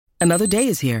Another day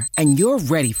is here, and you're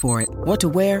ready for it. What to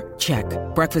wear? Check.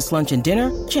 Breakfast, lunch, and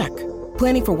dinner? Check.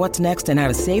 Planning for what's next and how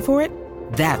to save for it?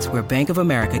 That's where Bank of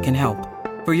America can help.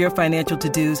 For your financial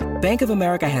to-dos, Bank of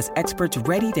America has experts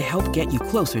ready to help get you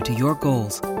closer to your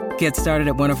goals. Get started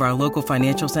at one of our local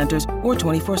financial centers or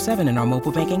 24/7 in our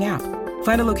mobile banking app.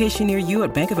 Find a location near you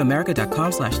at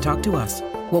bankofamerica.com/talktous.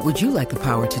 What would you like the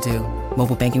power to do?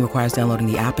 Mobile banking requires downloading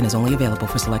the app and is only available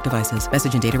for select devices.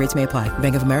 Message and data rates may apply.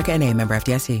 Bank of America N.A., member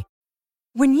FDIC.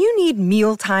 When you need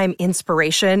mealtime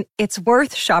inspiration, it's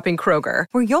worth shopping Kroger,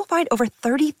 where you'll find over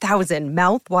 30,000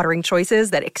 mouth-watering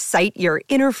choices that excite your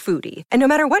inner foodie. And no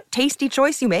matter what tasty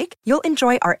choice you make, you'll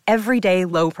enjoy our everyday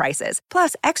low prices,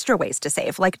 plus extra ways to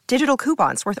save, like digital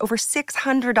coupons worth over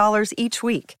 $600 each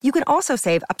week. You can also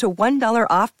save up to $1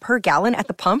 off per gallon at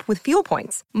the pump with fuel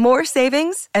points. More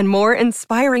savings and more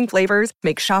inspiring flavors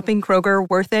make shopping Kroger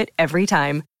worth it every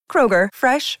time. Kroger,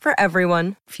 fresh for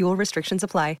everyone. Fuel restrictions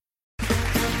apply.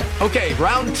 Okay,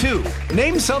 round two.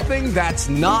 Name something that's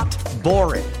not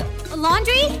boring. A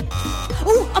laundry?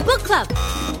 Ooh, a book club.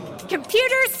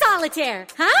 Computer solitaire,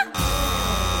 huh?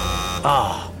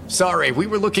 Ah, sorry, we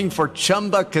were looking for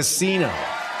Chumba Casino.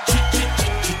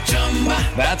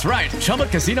 That's right,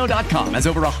 ChumbaCasino.com has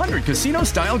over 100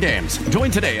 casino-style games.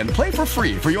 Join today and play for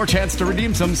free for your chance to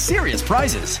redeem some serious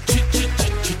prizes.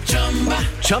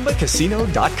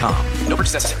 ChumbaCasino.com. No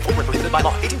purchase necessary. Void where prohibited by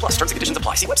law. 18 plus. Terms and conditions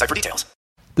apply. See website for details.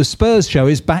 The Spurs Show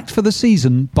is backed for the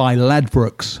season by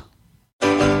Ladbrokes.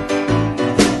 Glory,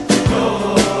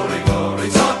 glory,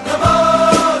 Tottenham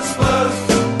Hotspur.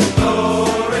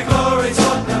 Glory, glory,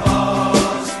 Tottenham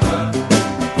Hotspur.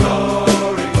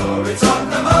 Glory, glory,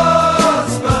 Tottenham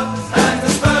Hotspur. And the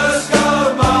Spurs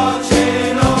go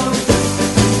marching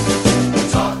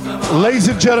on. Ladies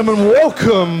and gentlemen,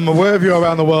 welcome, wherever you are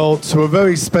around the world, to a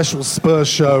very special Spurs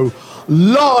Show,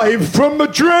 live from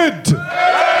Madrid.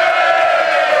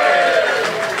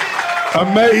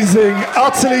 Amazing,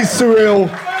 utterly surreal.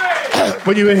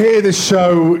 When you hear this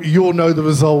show, you'll know the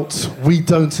result. We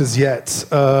don't as yet.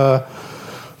 Oh,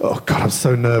 God, I'm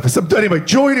so nervous. Anyway,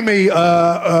 joining me,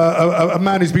 a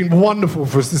man who's been wonderful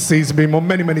for us this season, been on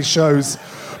many, many shows.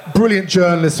 Brilliant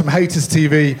journalist from Haters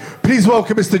TV. Please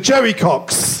welcome Mr. Jerry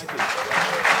Cox.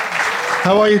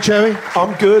 How are you, Jerry?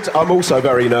 I'm good. I'm also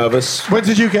very nervous. When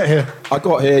did you get here? I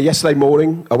got here yesterday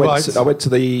morning. I went to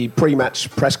the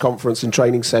pre-match press conference and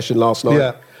training session last night.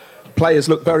 Yeah. Players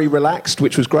looked very relaxed,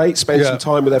 which was great. Spent some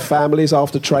time with their families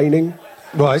after training.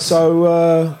 Right.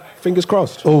 So, fingers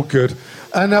crossed. All good.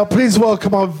 And now please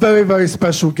welcome our very, very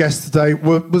special guest today.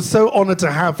 We're so honoured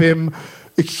to have him.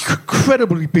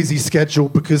 Incredibly busy schedule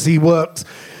because he worked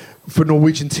for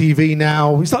Norwegian TV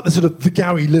now. He's like the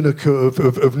Gary Lineker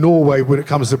of Norway when it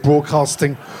comes to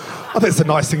broadcasting. I think it's a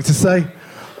nice thing to say.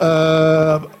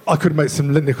 I could make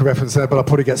some Lineker reference there, but I'll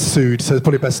probably get sued, so it's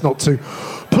probably best not to.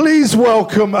 Please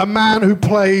welcome a man who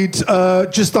played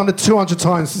just under 200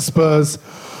 times for Spurs,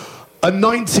 a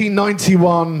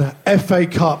 1991 FA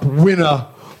Cup winner.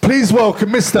 Please welcome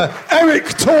Mr. Erik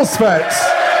Thorstvedt.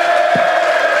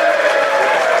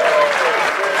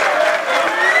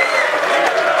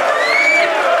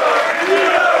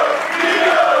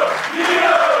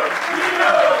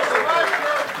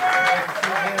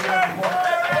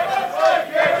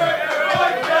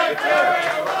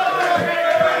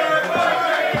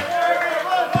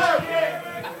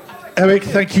 Erik,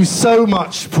 thank you so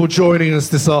much for joining us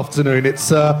this afternoon. It's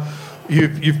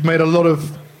you've made a lot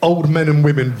of old men and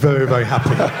women very, very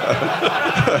happy.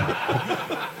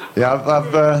 Yeah,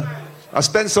 I've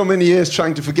spent so many years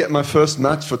trying to forget my first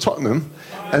match for Tottenham,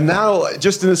 and now,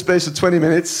 just in the space of 20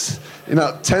 minutes,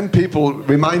 10 people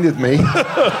reminded me.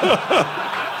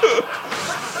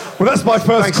 Well, that's my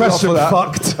first question.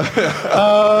 Fucked.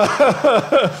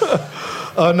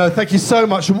 No, thank you so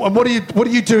much. And what are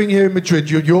you doing here in Madrid?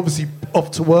 You're obviously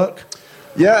off to work.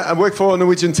 Yeah, I work for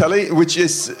Norwegian Telly, which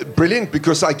is brilliant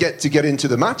because I get to get into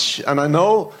the match, and I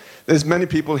know there's many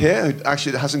people here who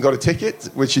actually hasn't got a ticket,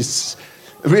 which is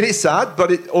really sad,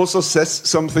 but it also says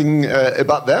something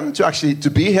about them to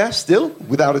be here still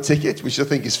without a ticket, which I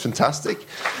think is fantastic.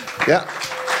 Yeah.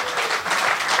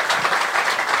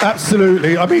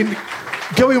 Absolutely. I mean,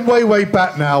 going way, way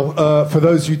back now, for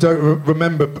those who don't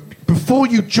remember, before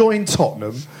you joined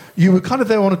Tottenham, you were kind of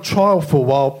there on a trial for a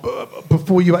while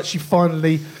before you actually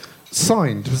finally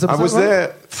signed. I was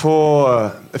there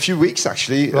for a few weeks,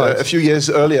 actually, a few years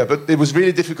earlier, but it was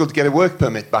really difficult to get a work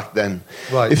permit back then.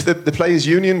 Right. If the players'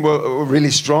 union were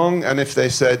really strong, and if they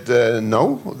said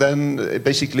no, then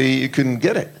basically you couldn't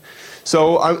get it.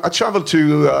 So I travelled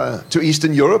to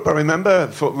Eastern Europe, I remember,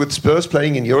 with Spurs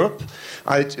playing in Europe.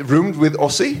 I roomed with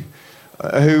Ossie,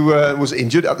 who was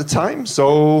injured at the time.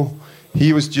 So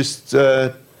he was just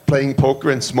playing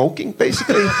poker and smoking,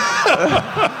 basically,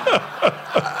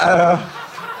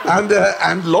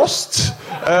 and lost.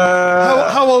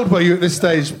 How old were you at this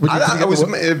stage? I was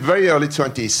very early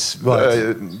 20s,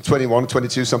 right. 21,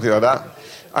 22, something like that.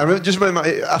 I just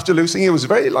remember after losing, he was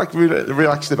very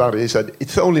relaxed about it. He said,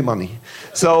 "It's only money."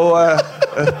 So,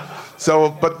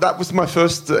 but that was my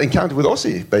first encounter with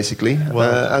Aussie, basically.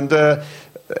 Wow.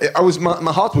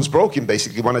 My heart was broken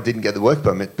basically when I didn't get the work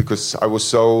permit because I was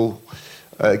so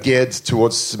geared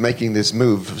towards making this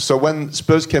move. So when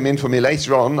Spurs came in for me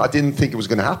later on, I didn't think it was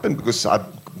going to happen because I'd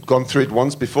gone through it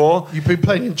once before. You've been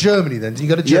playing in Germany then? Did you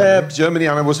go to Germany? Yeah, Germany,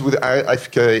 and I was with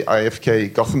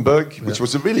IFK Gothenburg, which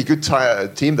was a really good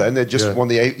team then. They just won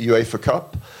the UEFA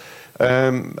Cup.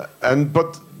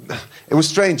 But it was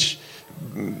strange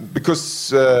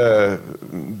because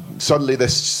suddenly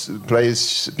this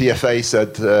players PFA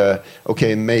said,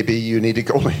 okay, maybe you need a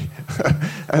goalie.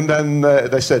 And then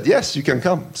they said, yes, you can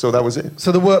come. So that was it.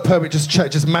 So the work permit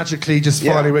just magically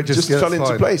finally fell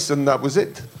into place, and that was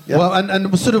it. Yeah. Well,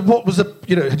 and sort of what was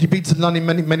had you been to London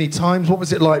many times? What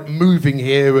was it like moving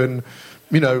here and,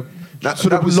 dealing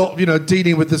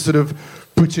with the sort of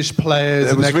British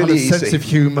players and their really kind of sense of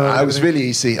humour? It was really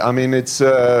easy. I mean, it's...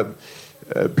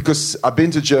 because I've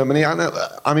been to Germany, and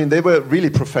they were really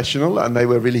professional and they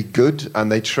were really good and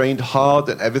they trained hard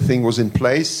and everything was in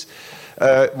place,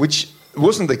 which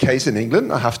wasn't the case in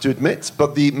England, I have to admit.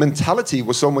 But the mentality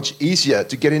was so much easier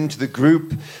to get into the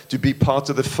group, to be part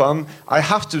of the fun. I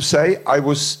have to say, I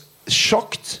was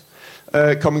shocked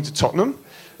coming to Tottenham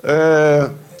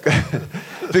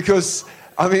because,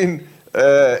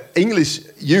 English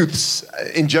youths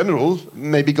in general,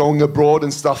 maybe going abroad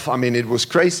and stuff, it was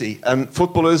crazy. And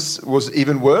footballers was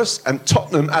even worse. And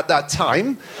Tottenham at that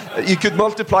time, you could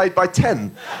multiply it by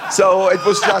 10. So it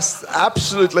was just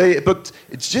absolutely... But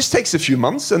it just takes a few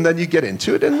months and then you get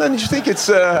into it and then you think it's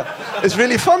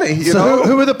really funny. You know?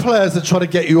 Who are the players that try to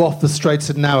get you off the straight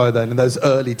and narrow then in those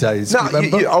early days? No,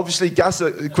 obviously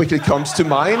Gasser quickly comes to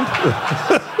mind.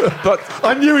 But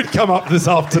I knew he'd come up this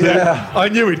afternoon. Yeah. I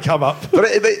knew he'd come up. But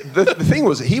the thing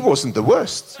was, he wasn't the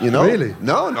worst, you know. Really?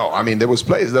 No. There was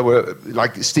players that were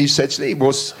like Steve Sedgley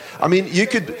was. You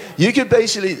could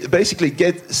basically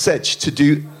get Sedge to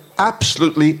do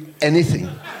absolutely anything.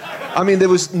 There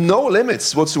was no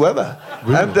limits whatsoever.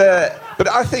 Really? And but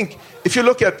I think if you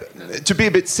look at, to be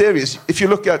a bit serious, if you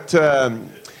look at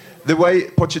the way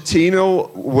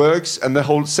Pochettino works and the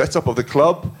whole setup of the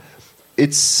club,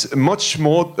 it's much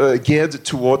more geared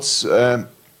towards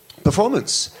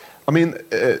performance.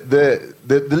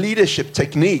 The leadership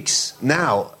techniques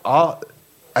now are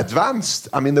advanced.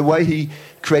 The way he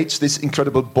creates this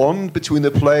incredible bond between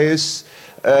the players,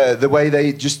 the way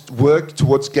they just work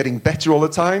towards getting better all the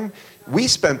time. We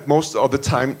spent most of the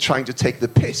time trying to take the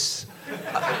piss,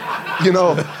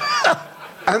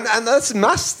 And that's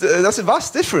a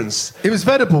vast difference. It was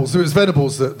Venables. It was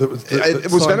Venables that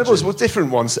Venables was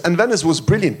different ones, and Venables was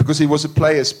brilliant because he was a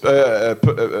player's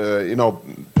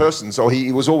person, so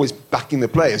he was always backing the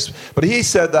players. But he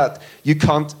said that you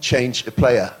can't change a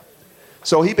player,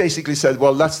 so he basically said,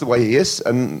 "Well, that's the way he is,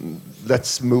 and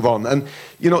let's move on." And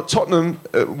Tottenham,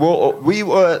 we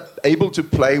were able to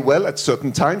play well at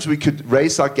certain times. We could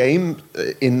raise our game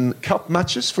in cup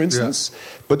matches, for instance,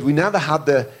 but we never had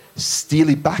the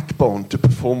steely backbone to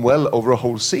perform well over a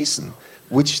whole season,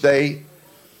 which they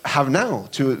have now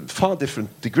to a far different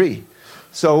degree.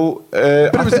 So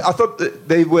I thought that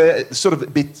they were sort of a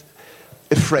bit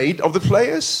afraid of the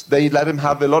players. They let them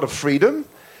have a lot of freedom.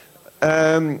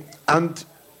 And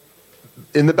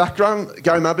in the background,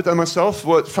 Gary Mabbott and myself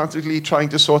were frantically trying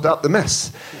to sort out the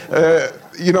mess.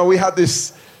 We had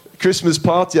this Christmas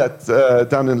party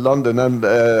down in London and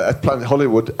at Planet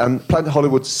Hollywood, and Planet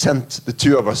Hollywood sent the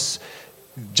two of us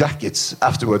jackets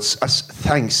afterwards as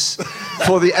thanks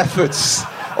for the efforts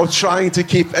of trying to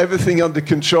keep everything under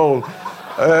control.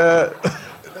 And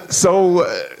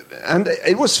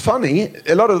it was funny.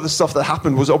 A lot of the stuff that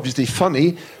happened was obviously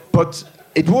funny, but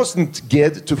it wasn't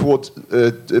geared towards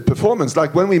performance.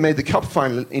 Like when we made the cup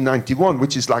final in '91,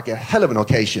 which is like a hell of an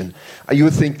occasion, you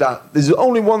would think that there's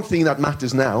only one thing that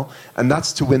matters now, and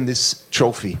that's to win this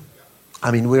trophy.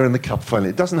 We're in the cup final.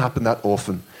 It doesn't happen that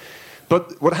often.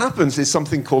 But what happens is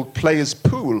something called players'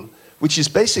 pool, which is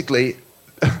basically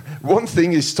one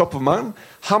thing is top of mind.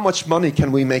 How much money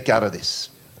can we make out of this?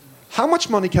 How much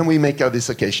money can we make out of this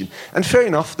occasion? And fair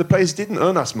enough, the players didn't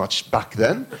earn as much back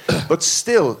then, but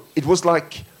still, it was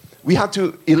like we had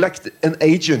to elect an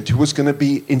agent who was going to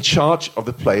be in charge of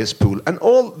the players' pool. And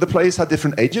all the players had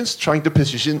different agents trying to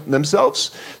position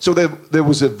themselves. So there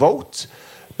was a vote,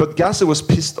 But Gaza was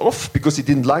pissed off because he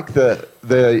didn't like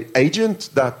the agent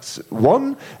that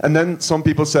won. And then some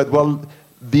people said, well,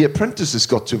 the apprentices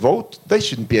got to vote. They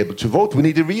shouldn't be able to vote. We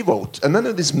need a revote. And then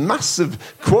this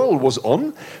massive quarrel was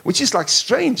on, which is like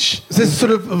strange. Is this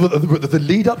sort of the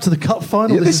lead up to the cup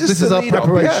final? Yeah, this is our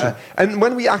preparation. Yeah. And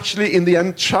when we actually, in the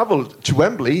end, travelled to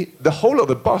Wembley, the whole of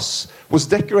the bus was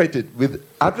decorated with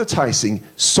advertising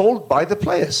sold by the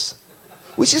players,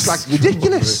 which is like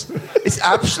ridiculous. It's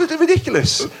absolutely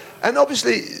ridiculous. And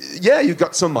obviously, yeah, you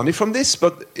got some money from this,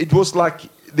 but it was like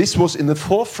this was in the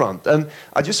forefront. And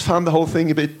I just found the whole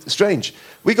thing a bit strange.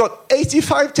 We got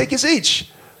 85 tickets each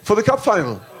for the cup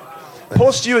final.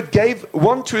 Paul Stewart gave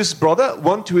one to his brother,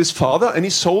 one to his father, and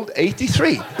he sold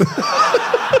 83.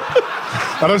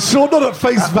 And I'm sure not at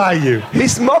face value.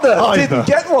 His mother didn't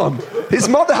get one. His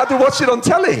mother had to watch it on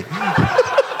telly.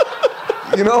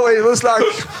 You know, it was like...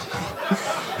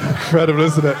 Incredible,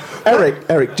 isn't it?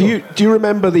 Erik, do you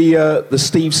remember the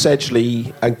Steve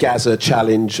Sedgley and Gaza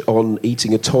challenge on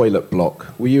eating a toilet block?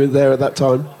 Were you there at that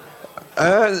time?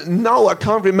 No, I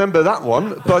can't remember that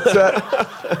one. But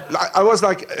I was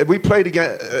like, we played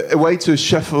away to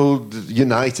Sheffield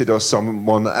United or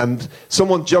someone, and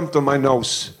someone jumped on my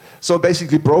nose. So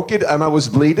basically broke it, and I was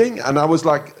bleeding, and I was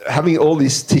like having all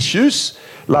these tissues,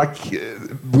 like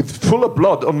with full of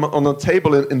blood on a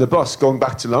table in the bus going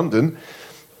back to London.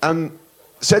 And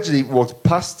Sedgley walked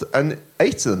past and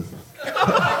ate them.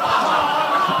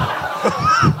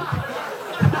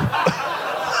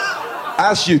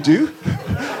 As you do.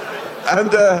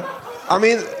 And I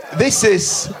mean, this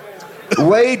is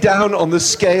way down on the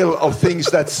scale of things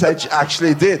that Sedge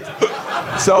actually did.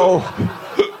 So,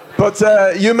 but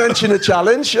you mentioned a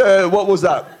challenge. What was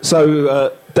that?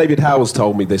 So David Howells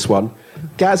told me this one.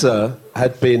 Gaza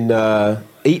had been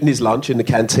eating his lunch in the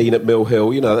canteen at Mill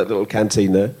Hill, you know, that little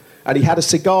canteen there. And he had a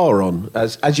cigar on,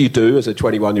 as you do as a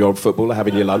 21-year-old footballer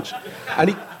having your lunch.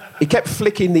 And he kept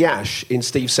flicking the ash in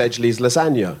Steve Sedgley's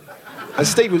lasagna. And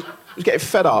Steve was getting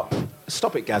fed up.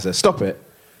 Stop it, Gaza, stop it.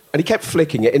 And he kept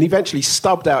flicking it and eventually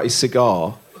stubbed out his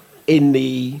cigar in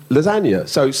the lasagna.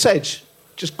 So Sedge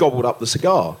just gobbled up the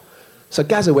cigar. So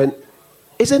Gaza went,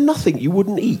 is there nothing you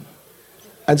wouldn't eat?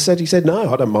 And Sedgley said,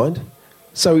 no, I don't mind.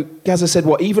 So Gaza said,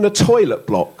 what, even a toilet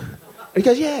block? And he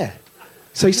goes, yeah.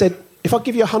 So he said, if I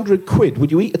give you 100 quid,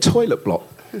 would you eat a toilet block?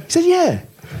 He said, yeah.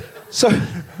 So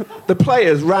the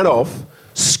players ran off,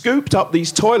 scooped up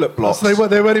these toilet blocks. So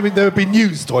they would be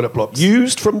used toilet blocks?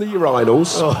 Used from the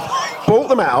urinals, bought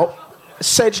them out.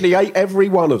 Sedgley ate every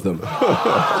one of them.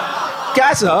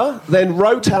 Gaza then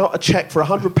wrote out a cheque for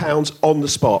 £100 on the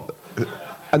spot.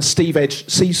 And Steve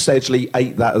Sedgley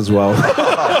ate that as well.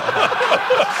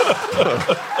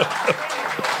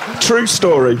 True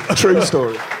story. True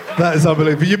story. That is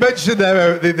unbelievable. You mentioned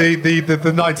there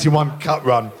the 91 Cup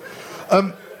run.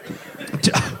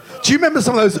 Do you remember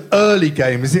some of those early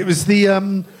games? It was I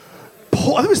think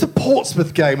it was the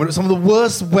Portsmouth game when it was some of the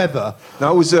worst weather.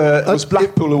 No, it was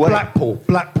Blackpool away.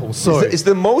 Blackpool, sorry. It's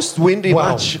the most windy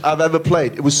match I've ever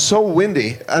played. It was so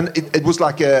windy, and it was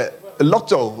like a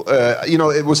lotto.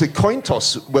 It was a coin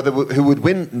toss who would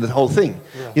win the whole thing.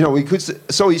 Yeah. You know, we could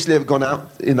so easily have gone out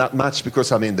in that match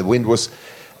because, I mean, the wind was...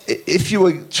 If you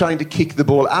were trying to kick the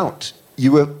ball out,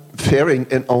 you were fearing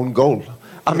an own goal.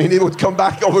 I mean, it would come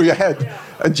back over your head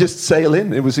and just sail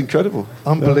in. It was incredible.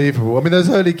 Unbelievable. I mean, those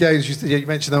early games, you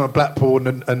mentioned them at Blackpool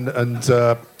and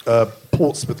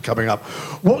Portsmouth coming up.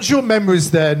 What's your memories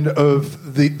then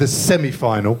of the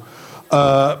semi-final?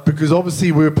 Because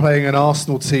obviously we were playing an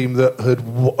Arsenal team that had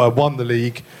won the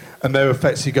league and they were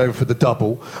effectively going for the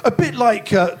double. A bit like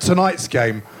tonight's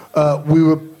game. We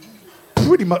were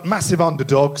pretty much massive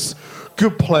underdogs,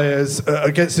 good players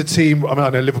against a team. I mean, I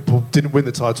know Liverpool didn't win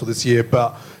the title this year,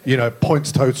 but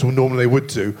points total normally they would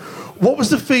do. What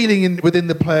was the feeling within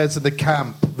the players in the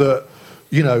camp that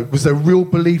was there real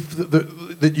belief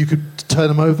that you could turn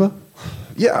them over?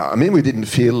 Yeah, I mean, we didn't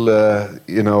feel a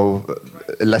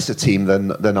lesser team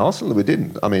than Arsenal. We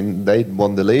didn't. I mean, they'd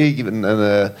won the league,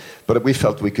 but we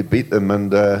felt we could beat them.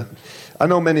 And I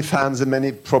know many fans and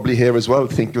many probably here as well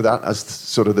think of that as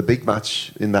sort of the big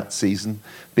match in that season.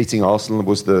 Beating Arsenal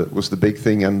was the big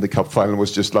thing, and the cup final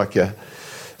was just like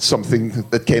something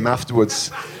that came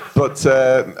afterwards. But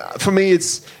for me,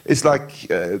 it's like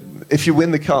if you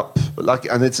win the cup,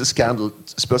 and it's a scandal.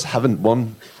 Spurs haven't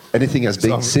won anything as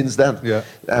big since then. Yeah.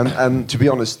 And to be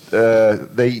honest,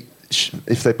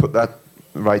 if they put that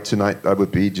right tonight, that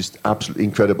would be just absolutely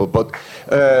incredible. But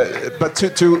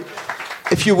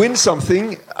if you win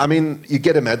something, I mean, you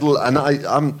get a medal, and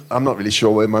I'm not really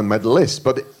sure where my medal is,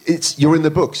 but you're in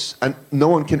the books, and no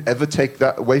one can ever take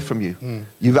that away from you.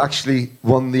 You've actually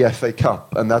won the FA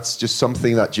Cup, and that's just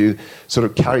something that you sort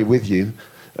of carry with you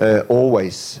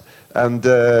always, and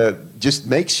just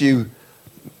makes you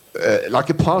like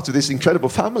a part of this incredible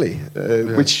family,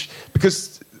 which,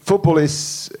 because football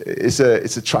is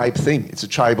a tribe thing. It's a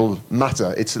tribal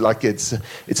matter. It's like it's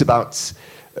about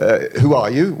who are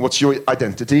you? What's your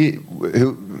identity?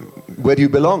 Where do you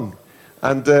belong?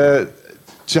 And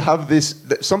to have this,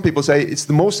 some people say it's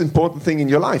the most important thing in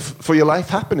your life for your life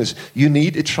happiness. You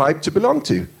need a tribe to belong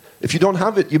to. If you don't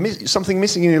have it, you miss something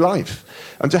missing in your life.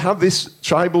 And to have this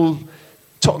tribal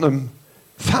Tottenham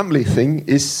family thing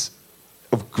is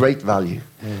of great value.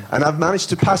 And I've managed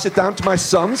to pass it down to my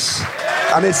sons,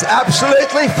 and it's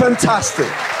absolutely fantastic.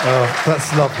 Oh,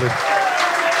 that's lovely.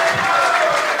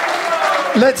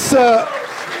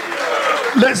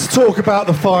 Let's talk about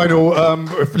the final,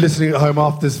 if listening at home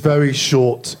after this very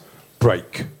short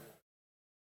break.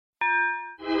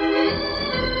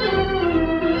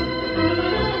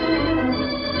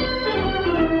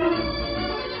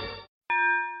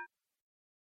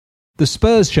 The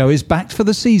Spurs Show is backed for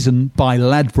the season by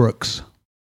Ladbrokes.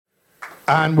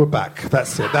 And we're back.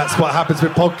 That's it. That's what happens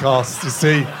with podcasts, you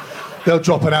see. They'll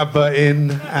drop an advert in,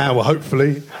 well,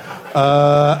 hopefully,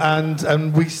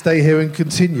 and we stay here and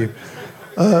continue.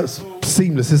 It's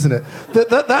seamless, isn't it?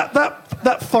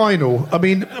 That final, I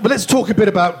mean, but let's talk a bit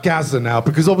about Gaza now,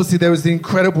 because obviously there was the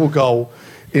incredible goal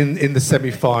in the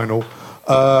semi-final.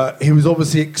 He was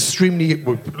obviously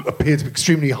appeared to be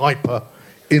extremely hyper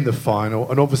in the final,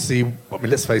 and obviously, I mean,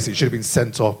 let's face it, he should have been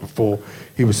sent off before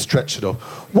he was stretchered off.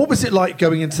 What was it like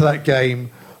going into that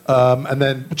game, and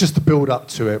then just the build up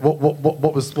to it?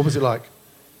 What was it like?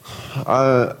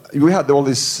 We had all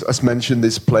this, as mentioned,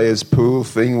 this players' pool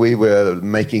thing. We were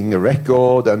making a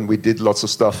record, and we did lots of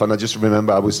stuff. And I just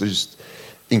remember I was just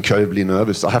incredibly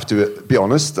nervous. I have to be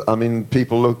honest. I mean,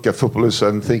 people look at footballers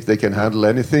and think they can handle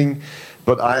anything,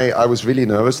 but I was really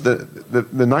nervous. The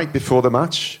night before the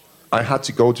match, I had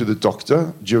to go to the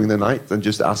doctor during the night and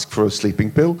just ask for a sleeping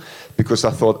pill, because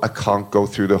I thought I can't go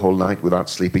through the whole night without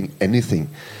sleeping anything.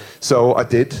 So I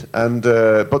did, and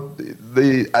but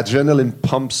the adrenaline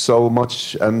pumps so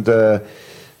much, and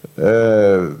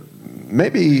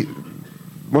maybe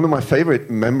one of my favorite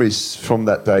memories from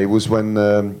that day was when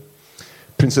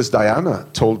Princess Diana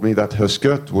told me that her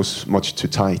skirt was much too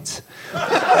tight.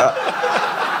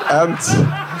 And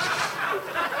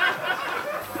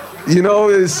you know,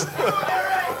 that's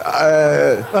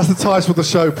the title of the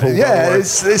show, Paul. Yeah,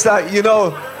 it's like, you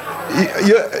know,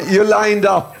 you're lined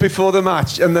up before the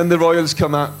match, and then the royals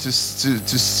come out to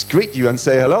greet you and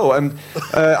say hello. And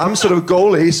I'm sort of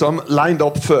goalie, so I'm lined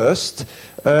up first.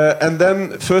 And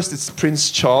then first it's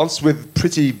Prince Charles with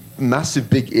pretty massive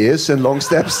big ears and long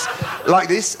steps like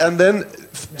this. And then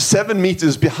 7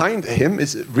 meters behind him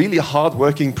is really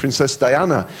hard-working Princess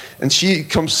Diana. And she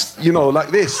comes, you know, like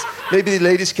this. Maybe the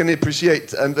ladies can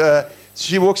appreciate. And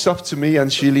she walks up to me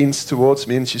and she leans towards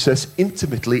me and she says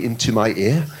intimately into my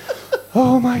ear,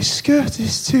 "Oh, my skirt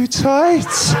is too tight."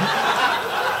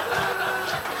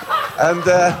 And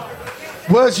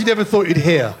words you never thought you'd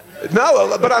hear.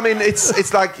 No, but I mean,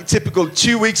 it's like typical.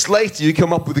 2 weeks later, you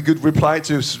come up with a good reply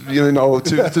to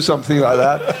something like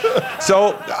that.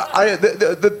 So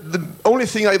the only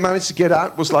thing I managed to get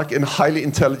out was like a highly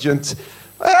intelligent.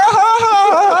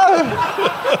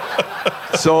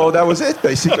 So that was it,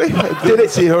 basically.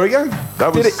 Didn't see her again.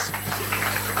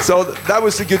 So that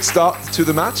was a good start to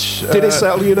the match. Did it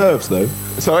settle your nerves, though?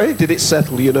 Sorry? Did it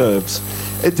settle your nerves?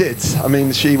 It did. I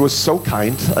mean, she was so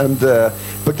kind, and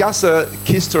but Gaza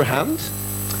kissed her hand,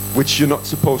 which you're not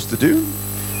supposed to do,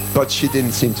 but she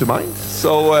didn't seem to mind.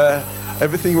 So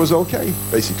everything was okay,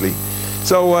 basically.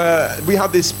 So we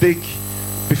had this big,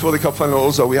 before the cup final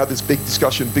also, we had this big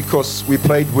discussion because we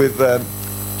played with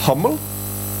Hummel,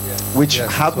 which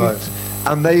hadn't, right.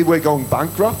 And they were going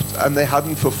bankrupt, and they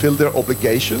hadn't fulfilled their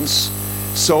obligations.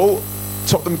 So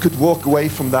Tottenham could walk away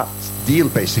from that deal,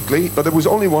 basically, but there was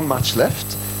only one match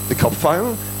left, the cup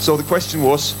final. So the question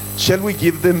was, shall we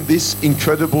give them this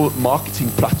incredible marketing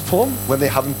platform when they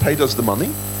haven't paid us the money,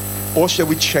 or shall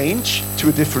we change to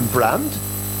a different brand?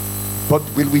 But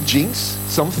will we jinx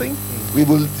something? We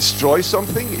will destroy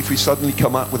something if we suddenly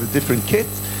come out with a different kit.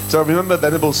 So I remember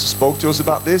Venables spoke to us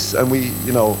about this, and we,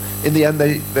 you know, in the end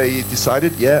they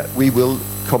decided, yeah, we will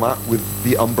come out with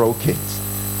the Umbro kit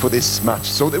for this match.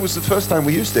 So it was the first time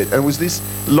we used it, and it was these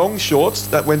long shorts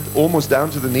that went almost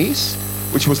down to the knees,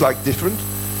 which was like different.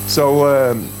 So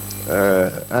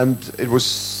and it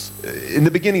was in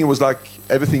the beginning it was like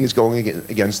everything is going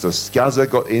against us. Gaza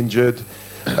got injured.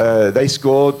 They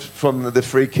scored from the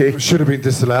free kick. Should have been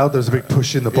disallowed. There was a big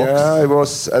push in the box. Yeah, it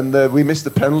was, and we missed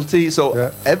the penalty.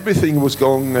 So everything was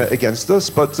going against us.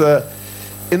 But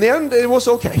in the end, it was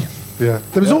okay. Yeah.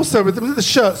 There was also with the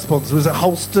shirt sponsor. Was it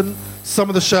Holston? Some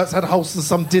of the shirts had Holston,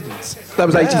 some didn't. That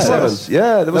was 87.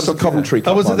 Yeah, there was some Coventry.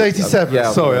 Oh, was it 87?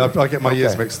 Yeah. Sorry, I get my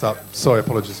years mixed up. Sorry,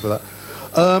 apologies for that.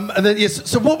 And then, yes,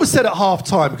 so what was said at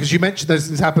half-time? Because you mentioned those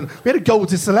things happened. We had a goal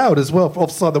disallowed as well for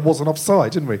offside that wasn't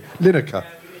offside, didn't we? Lineker.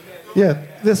 Yeah,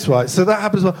 that's right. So that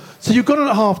happened as well. So you've gone on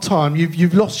at half-time.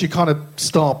 You've lost your kind of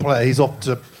star player. He's off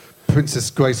to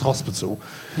Princess Grace Hospital.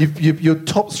 Your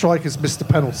top striker's missed the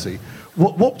penalty.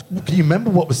 What can you remember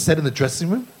what was said in the dressing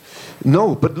room?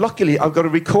 No, but luckily I've got a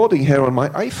recording here on my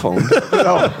iPhone.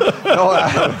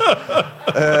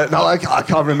 I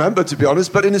can't remember, to be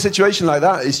honest. But in a situation like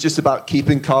that, it's just about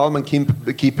keeping calm and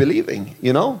keep believing.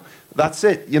 You know, that's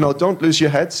it. You know, don't lose your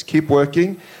heads. Keep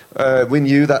working. We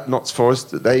knew that Notts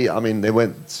Forest. They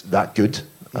went that good.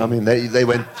 I mean, they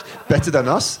went better than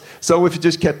us. So if you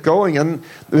just kept going, and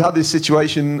we had this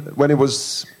situation when it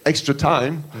was extra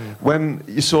time, when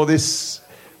you saw this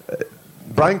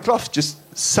Brian Clough just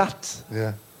sat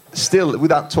still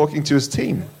without talking to his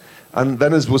team, and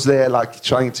Venice was there like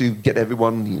trying to get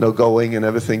everyone going and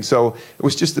everything. So it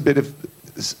was just a bit of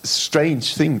a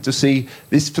strange thing to see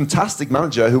this fantastic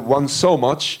manager who won so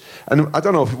much, and I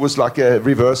don't know if it was like a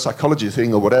reverse psychology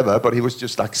thing or whatever, but he was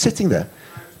just like sitting there.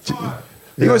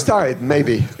 He was tired,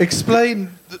 maybe.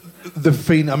 Explain the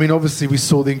thing. I mean, obviously we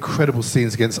saw the incredible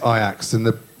scenes against Ajax and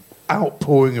the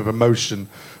outpouring of emotion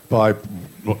by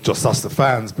not just us, the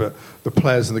fans, but the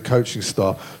players and the coaching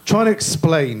staff. Trying to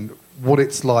explain what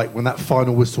it's like when that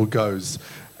final whistle goes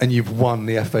and you've won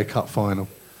the FA Cup final.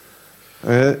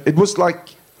 It was like,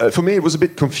 for me, it was a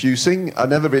bit confusing. I'd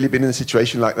never really been in a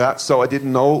situation like that, so I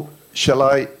didn't know, shall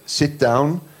I sit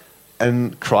down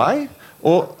and cry?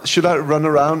 Or should I run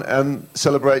around and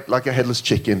celebrate like a headless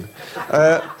chicken?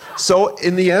 So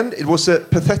in the end, it was a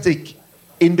pathetic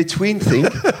in-between thing,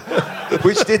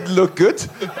 which didn't look good.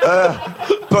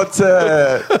 But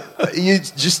you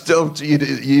just don't,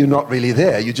 you're not really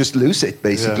there. You just lose it,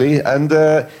 basically. Yeah. And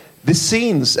the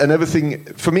scenes and everything,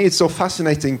 for me, it's so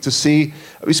fascinating to see.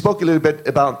 We spoke a little bit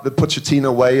about the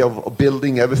Pochettino way of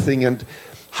building everything and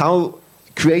how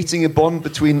creating a bond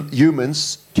between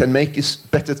humans can make us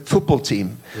better football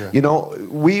team. Yeah.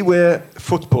 We were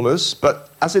footballers,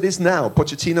 but as it is now,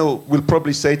 Pochettino will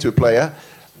probably say to a player,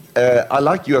 I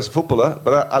like you as a footballer,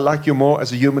 but I like you more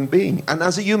as a human being. And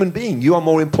as a human being, you are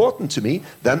more important to me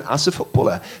than as a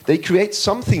footballer. They create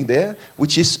something there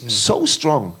which is so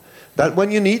strong that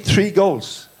when you need 3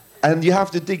 goals and you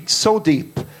have to dig so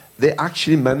deep, they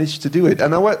actually managed to do it.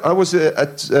 And I was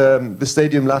at the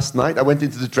stadium last night. I went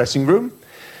into the dressing room.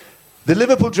 The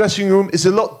Liverpool dressing room is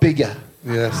a lot bigger.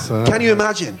 Yes. Can you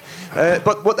imagine?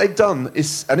 But what they've done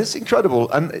is, and it's incredible,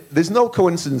 and there's no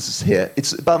coincidences here.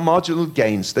 It's about marginal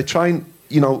gains. They try and,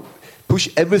 push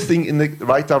everything in the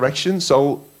right direction,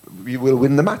 so we will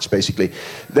win the match, basically.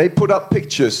 They put up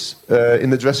pictures in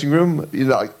the dressing room,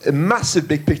 like a massive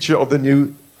big picture of the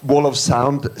new Wall of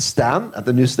Sound stand at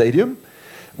the new stadium,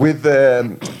 with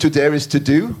 "To Dare Is To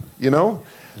Do,"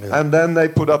 Yeah. And then they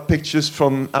put up pictures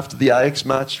from after the Ajax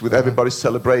match with everybody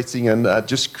celebrating and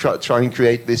just try and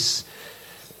create this,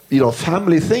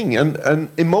 family thing. And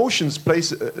emotions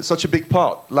plays such a big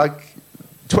part. Like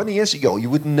 20 years ago, you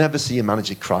would never see a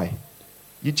manager cry.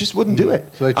 You just wouldn't do it.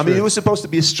 I mean, he was supposed to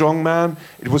be a strong man.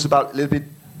 It was about a little bit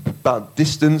about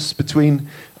distance between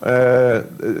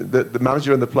the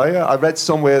manager and the player. I read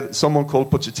somewhere someone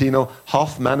called Pochettino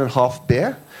half man and half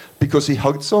bear, because he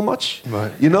hugged so much,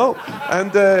 right.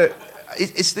 And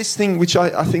it's this thing which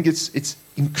I think it's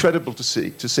incredible to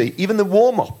see. Even the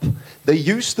warm-up, they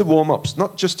use the warm-ups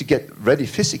not just to get ready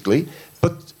physically,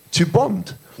 but to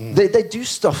bond. They do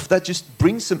stuff that just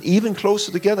brings them even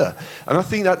closer together. And I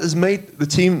think that has made the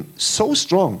team so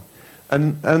strong.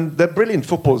 And they're brilliant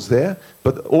footballers there,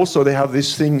 but also they have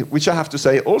this thing, which I have to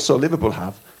say also Liverpool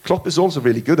have. Klopp is also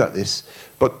really good at this.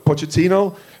 But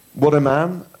Pochettino, what a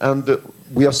man, and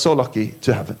we are so lucky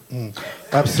to have it.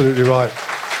 Absolutely right.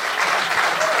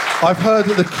 I've heard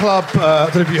that the club, I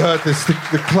don't know if you heard this,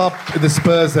 the club in the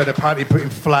Spurs then apparently putting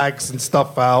flags and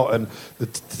stuff out, and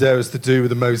there was to do with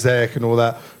the mosaic and all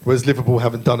that, whereas Liverpool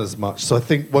haven't done as much. So I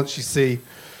think once you see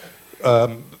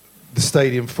the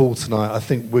stadium full tonight, I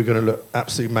think we're going to look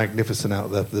absolutely magnificent out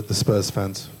there, the Spurs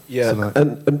fans. Yeah, tonight.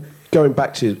 And going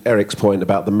back to Erik's point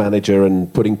about the manager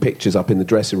and putting pictures up in the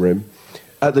dressing room,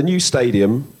 at the new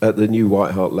stadium, at the new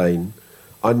White Hart Lane,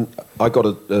 I got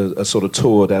a sort of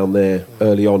tour down there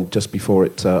early on, just before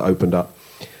it opened up.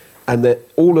 And that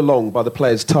all along by the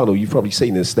players' tunnel, you've probably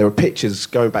seen this, there are pictures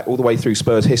going back all the way through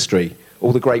Spurs history,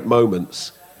 all the great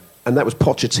moments. And that was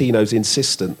Pochettino's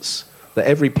insistence that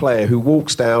every player who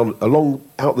walks down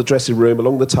out the dressing room,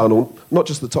 along the tunnel, not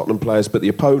just the Tottenham players but the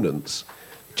opponents,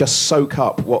 just soak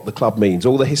up what the club means,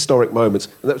 all the historic moments.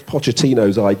 And that was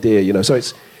Pochettino's idea, you know. So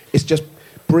it's just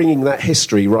bringing that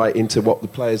history right into what the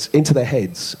players, into their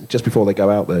heads just before they go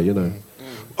out there, you know.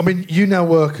 I mean, you now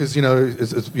work as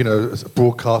a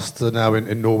broadcaster now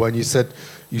in Norway, and you said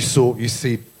you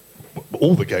see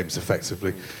all the games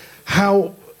effectively.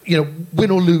 How, win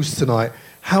or lose tonight,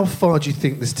 how far do you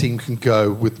think this team can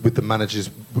go with the managers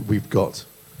we've got?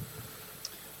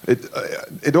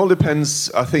 It all depends.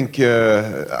 I think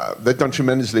they've done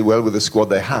tremendously well with the squad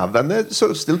they have, and they're sort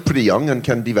of still pretty young and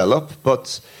can develop,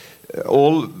 but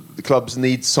all the clubs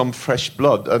need some fresh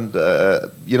blood, and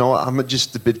I'm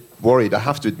just a bit worried, I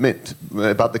have to admit,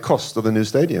 about the cost of the new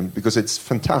stadium, because it's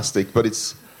fantastic, but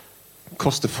it's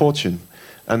cost a fortune,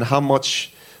 and how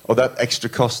much of that extra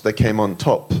cost that came on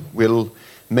top will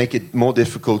make it more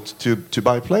difficult to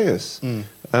buy players.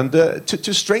 And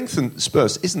to strengthen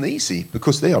Spurs isn't easy,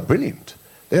 because they are brilliant.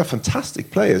 They are fantastic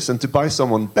players, and to buy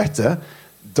someone better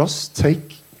does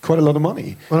take quite a lot of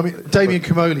money. Well, I mean, Damien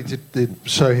Comolli did the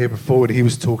show here before, and he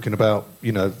was talking about,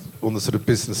 on the sort of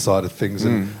business side of things.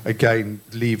 And again,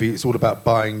 Levy, it's all about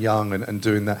buying young and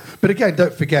doing that. But again,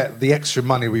 don't forget the extra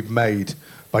money we've made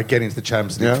by getting to the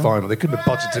Champions League final. They couldn't have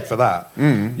budgeted for that.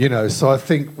 So I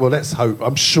think, well, let's hope.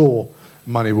 I'm sure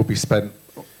money will be spent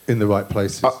in the right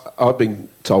places. I've been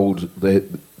told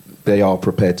that they are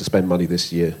prepared to spend money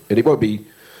this year. And it won't be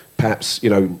perhaps,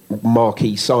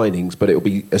 marquee signings, but it'll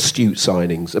be astute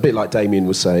signings. A bit like Damien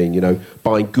was saying,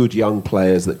 buying good young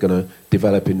players that are going to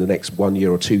develop in the next 1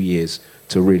 year or 2 years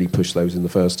to really push those in the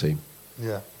first team.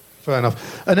 Yeah, fair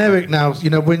enough. And Erik, now,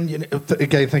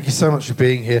 again, thank you so much for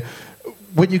being here.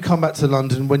 When you come back to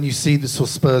London, when you see the sort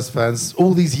of Spurs fans,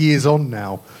 all these years on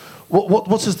now,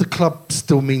 what does the club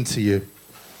still mean to you?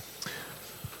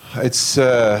 It's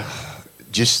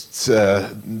just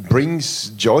brings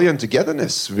joy and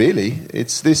togetherness, really.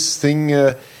 It's this thing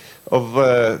of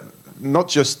not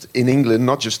just in England,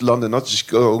 not just London, not just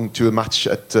going to a match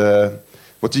at,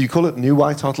 what do you call it, New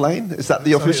White Hart Lane? Is that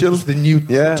the official? It's the new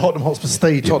Tottenham Hotspur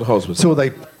Stadium. Tottenham Hotspur. Until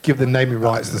they give the naming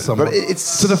rights to someone. But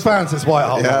to the fans, it's White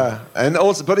Hart Lane. Yeah, and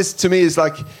also, but to me, it's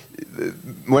like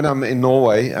when I'm in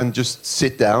Norway and just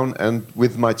sit down and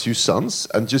with my two sons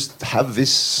and just have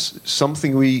this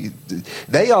something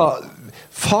they are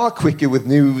far quicker with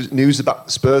news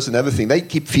about Spurs and everything. They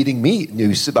keep feeding me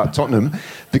news about Tottenham,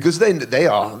 because they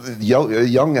are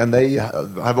young and they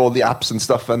have all the apps and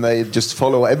stuff, and they just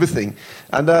follow everything.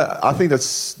 And I think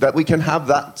that we can have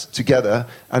that together,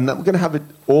 and that we're going to have it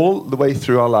all the way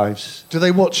through our lives. Do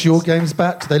they watch your games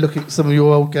back? Do they look at some of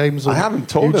your old games on I haven't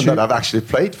told YouTube? them that I've actually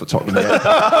played for Tottenham yet.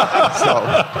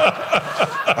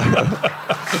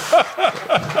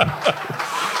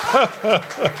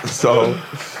 So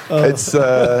it's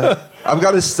I'm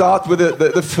going to start with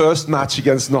the first match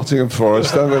against Nottingham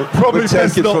Forest, and we'll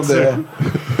take it from there.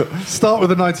 Start with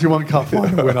the 91 Cup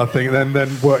final win, I think, and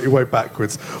then work your way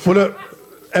backwards. Well, look,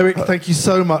 Erik, thank you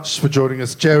so much for joining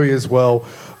us. Jerry as well.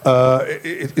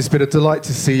 It's been a delight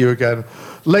to see you again.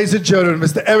 Ladies and gentlemen,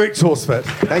 Mr. Erik Thorstvedt.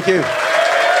 Thank you.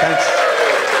 Thanks.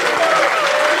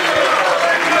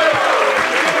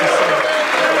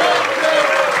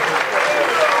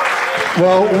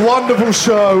 Well, wonderful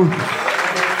show.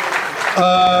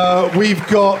 We've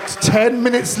got 10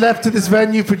 minutes left of this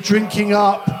venue for drinking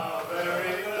up.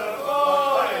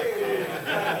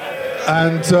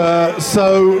 And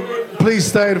so please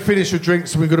stay and finish your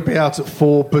drinks. We're going to be out at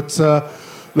 4. But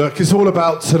look, it's all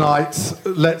about tonight.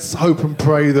 Let's hope and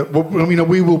pray that,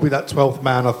 we will be that 12th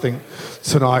man, I think,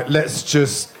 tonight. Let's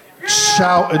just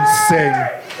shout and sing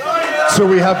till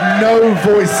we have no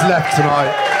voice left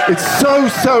tonight. It's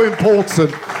so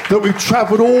important that we've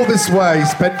travelled all this way,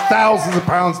 spent thousands of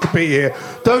pounds to be here.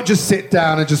 Don't just sit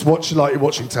down and just watch it like you're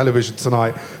watching television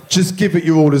tonight. Just give it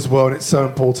your all as well, and it's so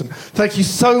important. Thank you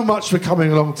so much for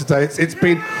coming along today. It's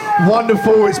been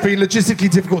wonderful. It's been logistically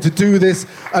difficult to do this,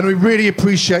 and we really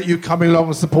appreciate you coming along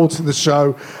and supporting the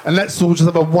show. And let's all just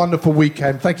have a wonderful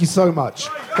weekend. Thank you so much.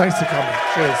 Thanks for coming.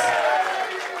 Cheers.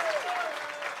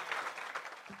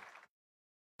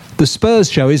 The Spurs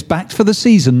Show is backed for the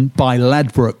season by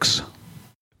Ladbrokes.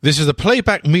 This is a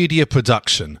Playback Media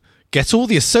production. Get all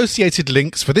the associated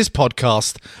links for this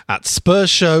podcast at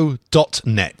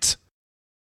spursshow.net.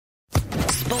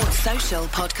 Sports Social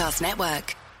Podcast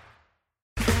Network.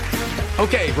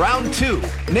 Okay, round 2.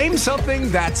 Name something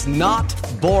that's not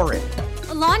boring.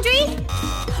 A laundry?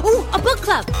 Ooh, a book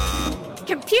club.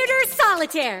 computer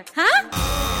solitaire, huh?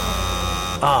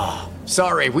 Ah,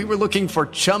 sorry, we were looking for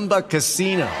Chumba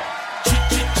Casino.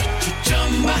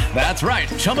 That's right,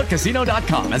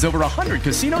 ChumbaCasino.com has over 100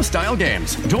 casino-style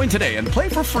games. Join today and play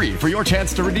for free for your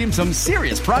chance to redeem some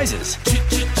serious prizes.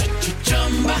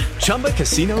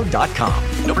 ChumbaCasino.com.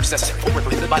 No purchase necessary. Void where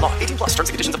prohibited by law. 18+ terms and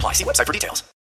conditions apply. See website for details.